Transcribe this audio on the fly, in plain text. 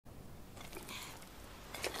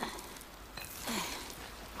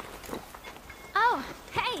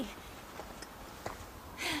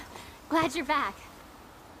Glad you're back.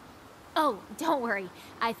 Oh, don't worry.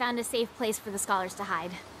 I found a safe place for the scholars to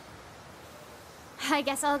hide. I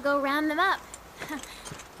guess I'll go round them up.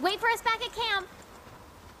 Wait for us back at camp!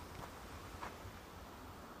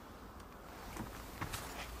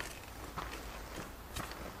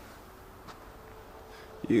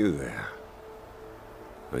 You there.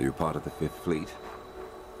 Are you part of the Fifth Fleet?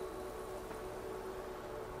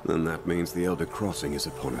 Then that means the Elder Crossing is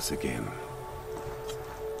upon us again.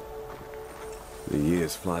 The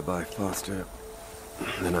years fly by faster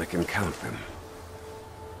than I can count them.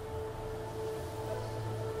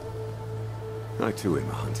 I too am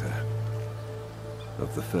a hunter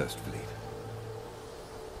of the First Fleet.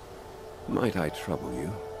 Might I trouble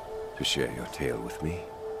you to share your tale with me?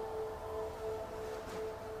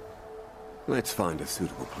 Let's find a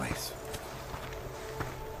suitable place.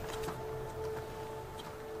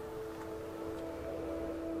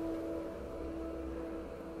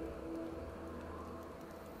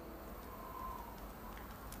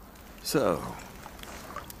 So,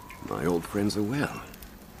 my old friends are well.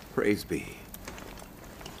 Praise be.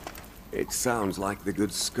 It sounds like the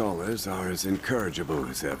good scholars are as incorrigible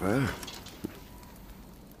as ever.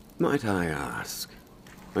 Might I ask,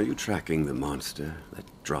 are you tracking the monster that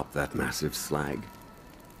dropped that massive slag?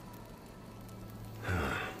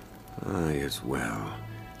 I as well.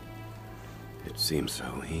 It seems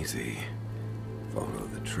so easy. Follow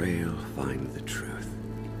the trail, find the truth.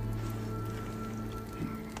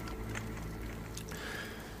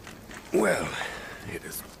 Well, it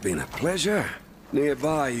has been a pleasure.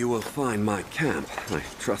 Nearby you will find my camp. I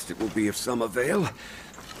trust it will be of some avail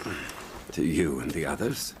to you and the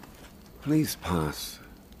others. Please pass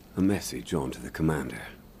a message on to the commander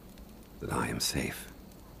that I am safe.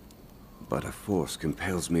 But a force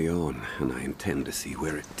compels me on, and I intend to see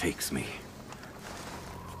where it takes me.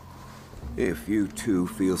 If you too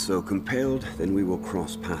feel so compelled, then we will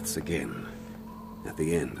cross paths again at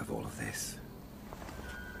the end of all of this.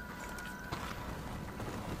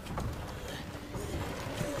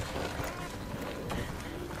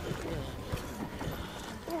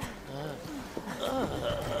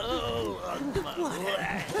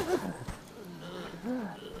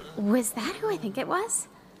 Was that who I think it was?